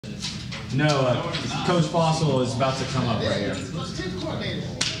No, Coach Fassel is about to come up right here.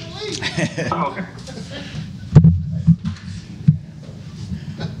 Oh, okay.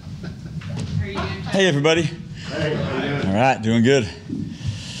 Hey, everybody. Hey, how you doing? All right, doing good.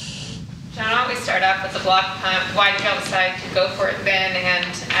 John, why don't we start off with the block punt? Why did y'all decide to go for it then, and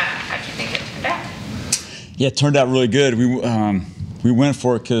how do you think it turned out? Yeah, it turned out really good. We went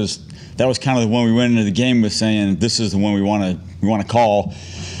for it because that was kind of the one we went into the game with, saying this is the one we want to call.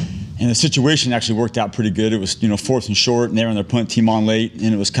 And the situation actually worked out pretty good. It was 4th and short, and they were on their punt team on late,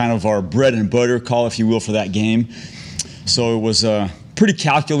 and it was kind of our bread and butter call, if you will, for that game. So it was a pretty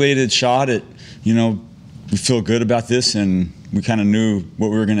calculated shot at, we feel good about this, and we kind of knew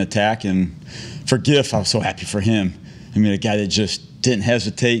what we were going to attack. And for Giff, I was so happy for him. I mean, a guy that just didn't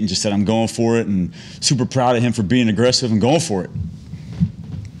hesitate and just said, I'm going for it, and super proud of him for being aggressive and going for it.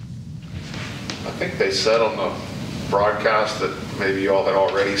 I think they said on the broadcast that maybe y'all had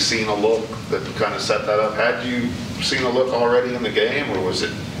already seen a look that kind of set that up. Had you seen a look already in the game, or was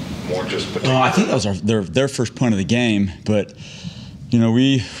it more just potential? I think that was their first punt of the game, but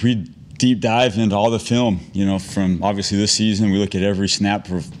we deep dive into all the film, from obviously this season. We look at every snap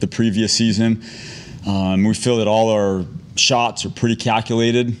of the previous season. We feel that all our shots are pretty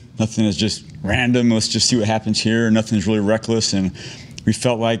calculated. Nothing is just random. Let's just see what happens here. Nothing's really reckless, and we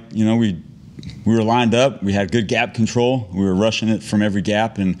felt like we were lined up. We had good gap control. We were rushing it from every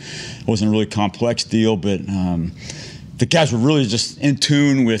gap, and it wasn't a really complex deal. But the guys were really just in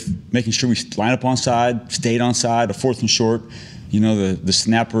tune with making sure we line up on side, stayed on side, a 4th and short. The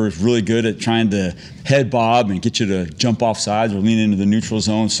snapper is really good at trying to head bob and get you to jump off sides or lean into the neutral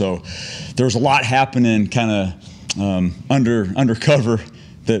zone. So there was a lot happening kind of undercover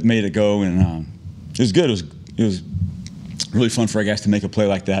that made it go, and it was good. It was really fun for our guys to make a play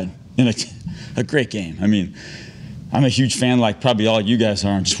like that in a great game. I mean, I'm a huge fan, like probably all you guys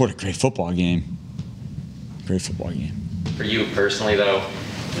are, and just what a great football game. Great football game. For you personally, though,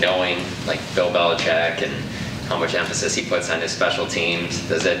 knowing like Bill Belichick and how much emphasis he puts on his special teams,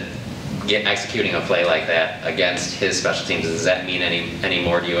 does it executing a play like that against his special teams, does that mean any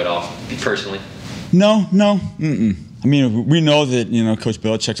more to you at all, personally? No. I mean, we know that Coach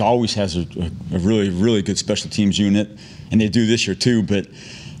Belichick always has a really, really good special teams unit, and they do this year too. But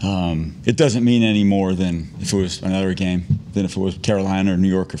it doesn't mean any more than if it was another game, than if it was Carolina or New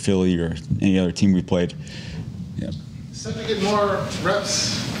York or Philly or any other team we played. Yeah. So to get more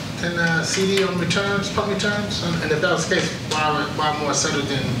reps than CD on returns, punt returns, and if that was the case, why more settled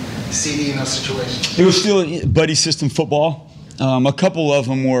than CD in those situations? It was still buddy system football. A couple of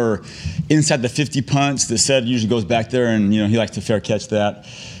them were inside the 50 punts that said usually goes back there, and he likes to fair catch that.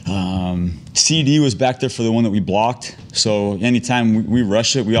 CD was back there for the one that we blocked. So anytime we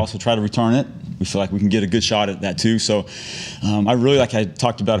rush it, we also try to return it. We feel like we can get a good shot at that too. So I really, like I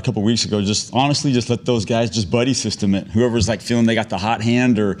talked about a couple weeks ago, just honestly just let those guys just buddy system it. Whoever's like feeling they got the hot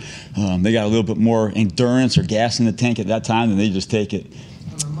hand, or they got a little bit more endurance or gas in the tank at that time, then they just take it.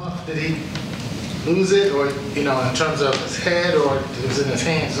 On the muff, did he lose it, or in terms of his head, or it was in his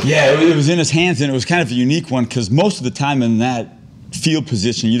hands? Yeah, it was in his hands, and it was kind of a unique one because most of the time in that field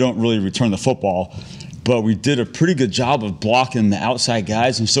position, you don't really return the football. But we did a pretty good job of blocking the outside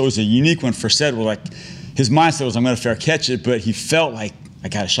guys, and so it was a unique one for Sed. Well, like his mindset was, I'm going to fair catch it, but he felt like I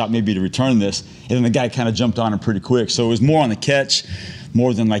got a shot maybe to return this, and then the guy kind of jumped on him pretty quick. So it was more on the catch,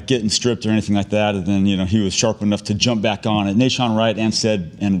 more than like getting stripped or anything like that. And then he was sharp enough to jump back on it. Nashawn Wright and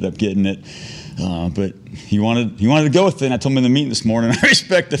Sed ended up getting it, but he wanted to go with it. And I told him in the meeting this morning, I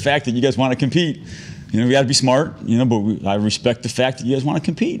respect the fact that you guys want to compete. We got to be smart, but I respect the fact that you guys want to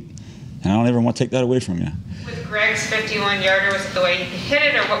compete. And I don't ever want to take that away from you. With Greg's 51-yarder, was it the way he hit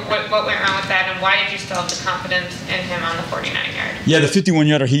it, or what went wrong with that, and why did you still have the confidence in him on the 49-yard? Yeah, the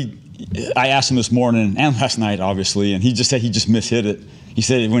 51-yarder, I asked him this morning and last night, obviously, and he just said he just mishit it. He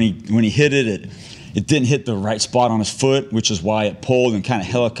said when he hit it, it didn't hit the right spot on his foot, which is why it pulled and kind of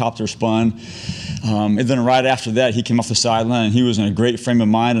helicopter spun. And then right after that, he came off the sideline, and he was in a great frame of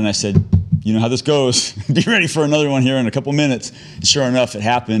mind, and I said, you know how this goes. Be ready for another one here in a couple minutes. And sure enough, it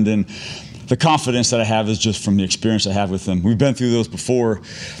happened. And the confidence that I have is just from the experience I have with him. We've been through those before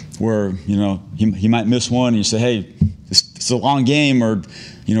where, he might miss one and you say, hey, it's a long game, or,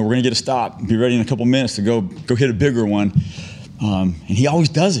 we're going to get a stop. Be ready in a couple minutes to go hit a bigger one. And he always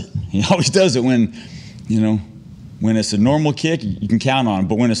does it. He always does it when it's a normal kick, you can count on him.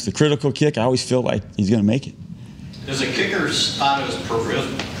 But when it's the critical kick, I always feel like he's going to make it. Does a kicker out of his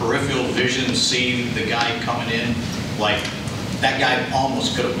peripheral vision see the guy coming in? Like, that guy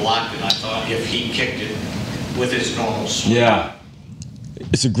almost could have blocked it, I thought, if he kicked it with his normal swing. Yeah.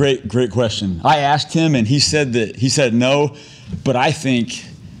 It's a great question. I asked him, and he said no, but I think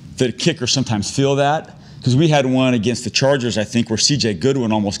the kickers sometimes feel that, because we had one against the Chargers, I think, where C.J.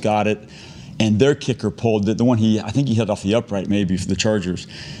 Goodwin almost got it, and their kicker pulled it. The one I think he hit off the upright maybe for the Chargers.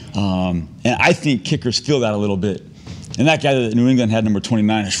 And I think kickers feel that a little bit. And that guy that New England had, number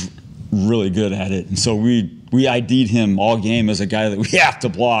 29, is really good at it. And so we ID'd him all game as a guy that we have to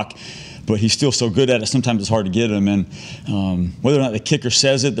block, but he's still so good at it. Sometimes it's hard to get him. And whether or not the kicker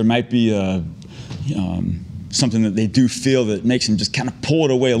says it, there might be something that they do feel that makes him just kind of pull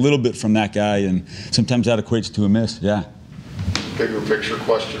it away a little bit from that guy, and sometimes that equates to a miss. Yeah. Bigger picture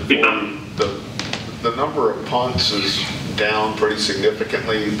question for you. The number of punts is down pretty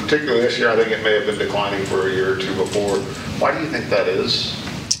significantly, particularly this year. I think it may have been declining for a year or two before. Why do you think that is?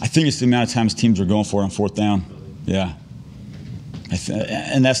 I think it's the amount of times teams are going for it on fourth down. Yeah.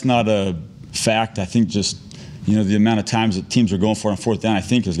 And that's not a fact. I think just, the amount of times that teams are going for it on fourth down, I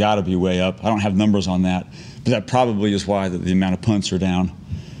think has got to be way up. I don't have numbers on that, but that probably is why the amount of punts are down.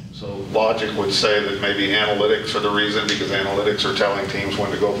 So logic would say that maybe analytics are the reason, because analytics are telling teams when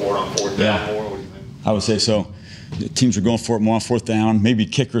to go for it on fourth down more. What do you think? I would say so. The teams are going for it more on fourth down. Maybe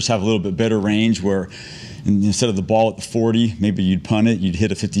kickers have a little bit better range where instead of the ball at the 40, maybe you'd punt it, you'd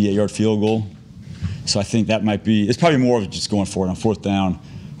hit a 58-yard field goal. So I think that might be, it's probably more of just going for it on fourth down,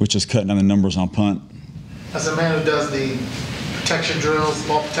 which is cutting down the numbers on punt. As a man who does the protection drills,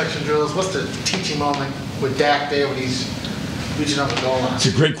 ball protection drills, what's the teaching moment with Dak there when he's reaching on the goal line? It's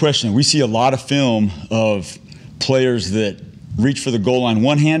a great question. We see a lot of film of players that reach for the goal line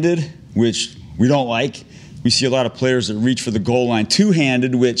one-handed, which we don't like. We see a lot of players that reach for the goal line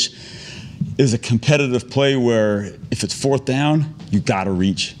two-handed, which is a competitive play where if it's fourth down, you got to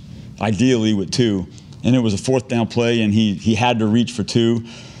reach, ideally with two. And it was a fourth down play, and he had to reach for two.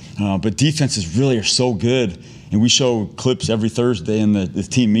 But defenses really are so good. And we show clips every Thursday in the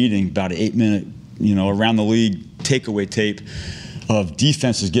team meeting, about an 8-minute, around the league takeaway tape of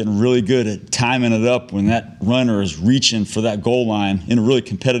defenses getting really good at timing it up when that runner is reaching for that goal line in a really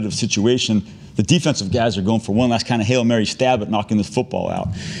competitive situation. The defensive guys are going for one last kind of Hail Mary stab at knocking this football out.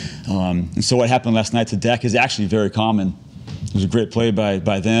 And so what happened last night to Dak is actually very common. It was a great play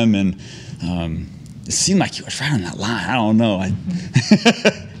by them, and it seemed like he was right on that line. I don't know.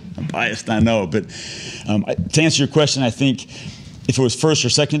 I'm biased, I know. But to answer your question, I think if it was first or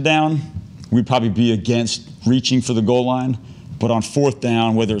second down, we'd probably be against reaching for the goal line. But on fourth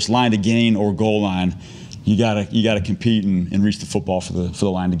down, whether it's line to gain or goal line, you gotta compete and reach the football for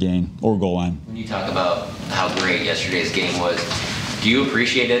the line to gain or goal line. When you talk about how great yesterday's game was, do you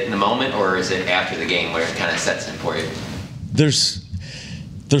appreciate it in the moment, or is it after the game where it kind of sets in for you? There's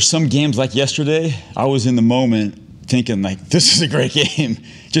some games like yesterday, I was in the moment thinking like, this is a great game.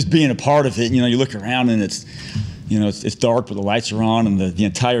 Just being a part of it, you look around and it's dark, but the lights are on, and the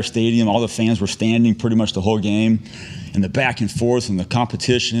entire stadium, all the fans were standing pretty much the whole game. And the back and forth and the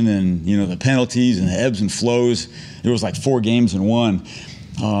competition and, the penalties and the ebbs and flows. There was like 4 games in one.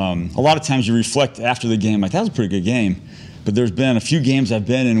 A lot of times you reflect after the game, like, that was a pretty good game. But there's been a few games I've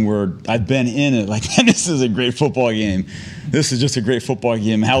been in where I've been in it, like, man, this is a great football game. This is just a great football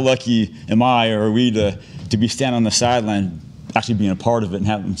game. How lucky am I or are we to be standing on the sideline, actually being a part of it and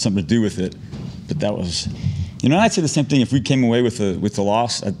having something to do with it. But that was, and I'd say the same thing if we came away with the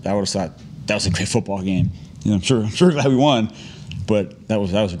loss. I would have thought that was a great football game. I'm sure glad we won, but that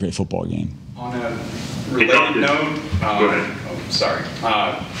was a great football game. On a related note,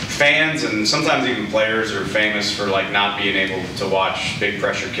 fans and sometimes even players are famous for not being able to watch big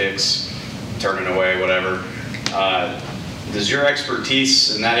pressure kicks, turning away, whatever. Does your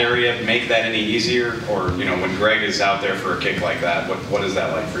expertise in that area make that any easier? Or when Greg is out there for a kick like that, what is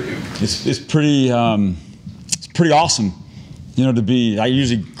that like for you? It's pretty awesome. I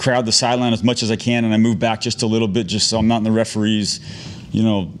usually crowd the sideline as much as I can, and I move back just a little bit just so I'm not in the referee's,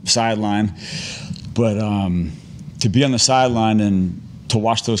 sideline. But to be on the sideline and to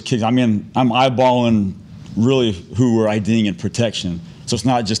watch those kicks, I'm eyeballing really who we're IDing in protection. So it's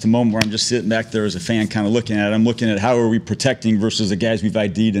not just a moment where I'm just sitting back there as a fan kind of looking at it. I'm looking at how are we protecting versus the guys we've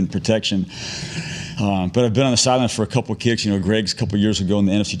ID'd in protection. But I've been on the sideline for a couple of kicks. Greg's a couple of years ago in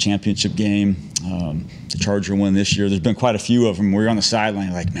the NFC Championship game, the Charger one this year. There's been quite a few of them where you're on the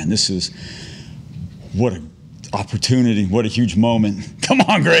sideline like, man, this is what an opportunity, what a huge moment. Come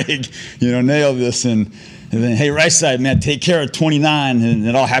on, Greg, nail this. And then, hey, right side, man, take care of 29. And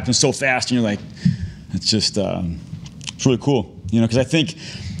it all happens so fast. And you're like, it's just, it's really cool. Because I think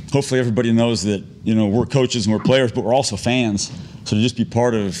hopefully everybody knows that, we're coaches and we're players, but we're also fans. So to just be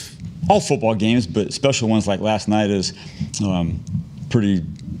part of all football games, but special ones like last night is pretty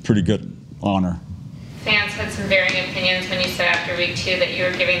good honor. Fans had some varying opinions when you said after week 2 that you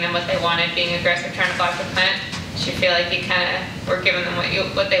were giving them what they wanted, being aggressive, trying to block the punt. Did you feel like you kind of were giving them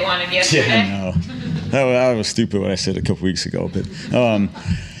what they wanted yesterday? Yeah, no. That was stupid what I said a couple weeks ago.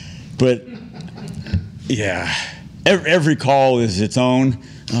 But yeah, every call is its own.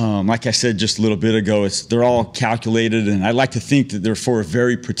 Like I said just a little bit ago, they're all calculated, and I like to think that they're for a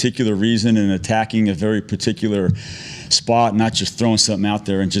very particular reason and attacking a very particular spot, not just throwing something out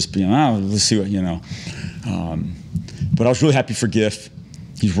there and just being, let's see what, But I was really happy for Giff.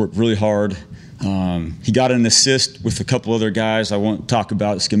 He's worked really hard. He got an assist with a couple other guys I won't talk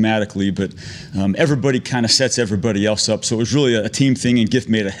about schematically, but everybody kind of sets everybody else up. So it was really a team thing, and Giff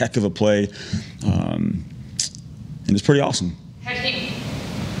made a heck of a play. And it's pretty awesome.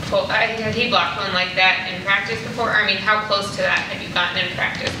 Had he blocked one like that in practice before? I mean, how close to that had you gotten in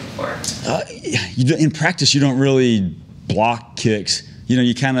practice before? In practice, you don't really block kicks.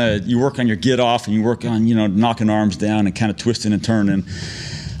 You work on your get off, and you work on, knocking arms down and kind of twisting and turning.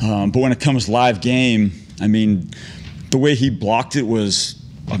 But when it comes live game, I mean, the way he blocked it was,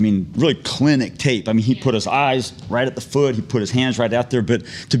 really clinic tape. He put his eyes right at the foot. He put his hands right out there. But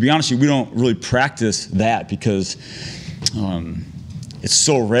to be honest with you, we don't really practice that because it's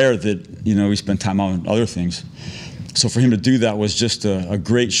so rare that, we spend time on other things. So for him to do that was just a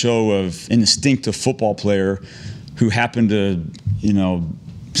great show of an instinctive football player who happened to,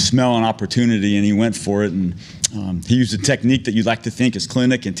 smell an opportunity, and he went for it. And he used a technique that you'd like to think is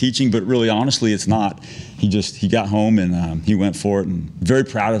clinic and teaching, but really, honestly, it's not. He got home and he went for it, and very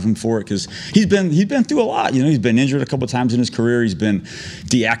proud of him for it because he's been through a lot. He's been injured a couple of times in his career. He's been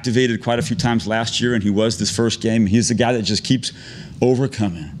deactivated quite a few times last year, and he was this first game. He's the guy that just keeps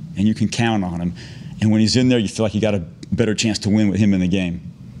overcoming, and you can count on him. And when he's in there, you feel like you got a better chance to win with him in the game.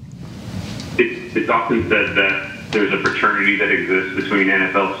 It's often said that there's a fraternity that exists between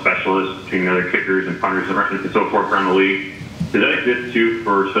NFL specialists, between other kickers and punters and so forth around the league. Does that exist too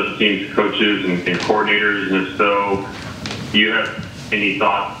for special teams coaches and coordinators? And if so, do you have any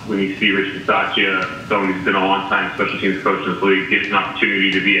thoughts when you see Rich Bisaccia, someone who's been a long-time special teams coach in this league, get an opportunity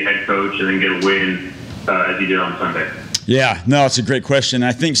to be a head coach and then get a win as he did on Sunday? Yeah, no, it's a great question.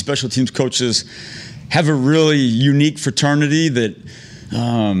 I think special teams coaches have a really unique fraternity that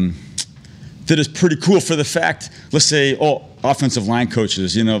is pretty cool for the fact, let's say, offensive line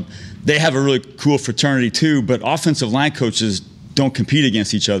coaches, they have a really cool fraternity too, but offensive line coaches don't compete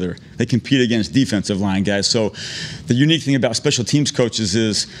against each other. They compete against defensive line guys. So the unique thing about special teams coaches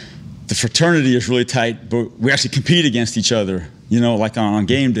is the fraternity is really tight, but we actually compete against each other, like on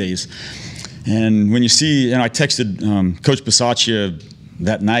game days. And when you see, I texted Coach Bisaccia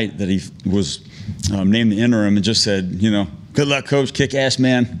that night that he was named the interim and just said, good luck, coach, kick ass,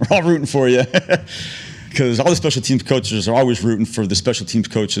 man. We're all rooting for you. Because all the special teams coaches are always rooting for the special teams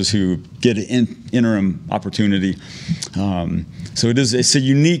coaches who get an interim opportunity. So it's a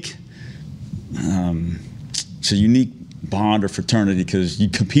unique bond or fraternity because you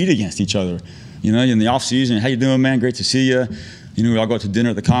compete against each other. In the off season, how you doing, man? Great to see you. We all go out to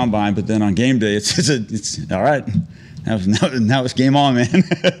dinner at the combine, but then on game day, it's all right. Now it's game on, man.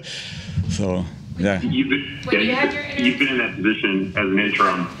 So. Yeah. You've been in that position as an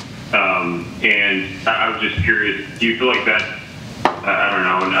interim, and I was just curious, do you feel like that's,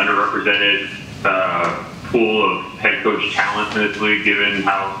 an underrepresented pool of head coach talent in this league, given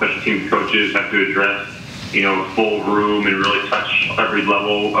how special teams coaches have to address, full room and really touch every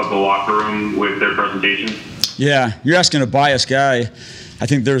level of the locker room with their presentation? Yeah, you're asking a biased guy. I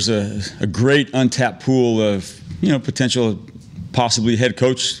think there's a great untapped pool of, potential possibly head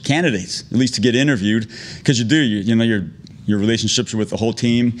coach candidates, at least to get interviewed, because your relationships are with the whole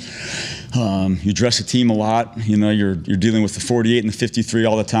team. You dress a team a lot. You're dealing with the 48 and the 53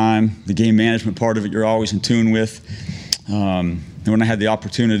 all the time. The game management part of it, you're always in tune with. And when I had the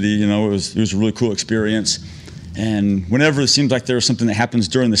opportunity, it was a really cool experience. And whenever it seems like there's something that happens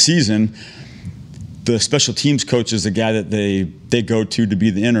during the season, the special teams coach is the guy that they go to be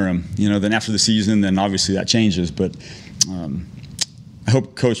the interim. Then after the season, then obviously that changes. But I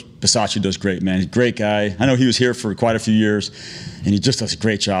hope Coach Bisaccia does great, man. He's a great guy. I know he was here for quite a few years, and he just does a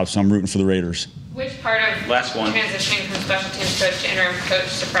great job, so I'm rooting for the Raiders. Which part of transitioning from special teams coach to interim coach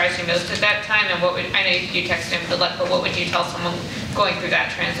surprised you most at that time? And I know you texted him good luck, but what would you tell someone going through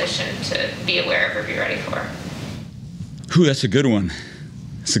that transition to be aware of or be ready for? Ooh, that's a good one.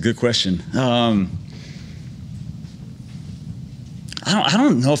 That's a good question. I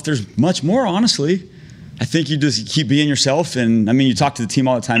don't know if there's much more, honestly. I think you just keep being yourself, and you talk to the team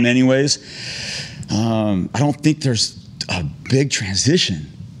all the time anyways. I don't think there's a big transition,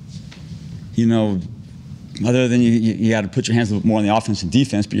 other than you got to put your hands a little more on the offense and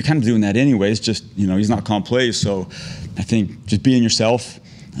defense, but you're kind of doing that anyways, just, he's not calling plays. So I think just being yourself,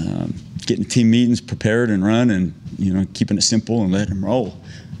 getting team meetings prepared and run, and keeping it simple and letting them roll.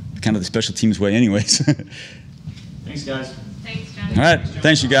 Kind of the special teams way, anyways. Thanks, guys. Thanks, John. All right,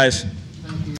 thanks you guys.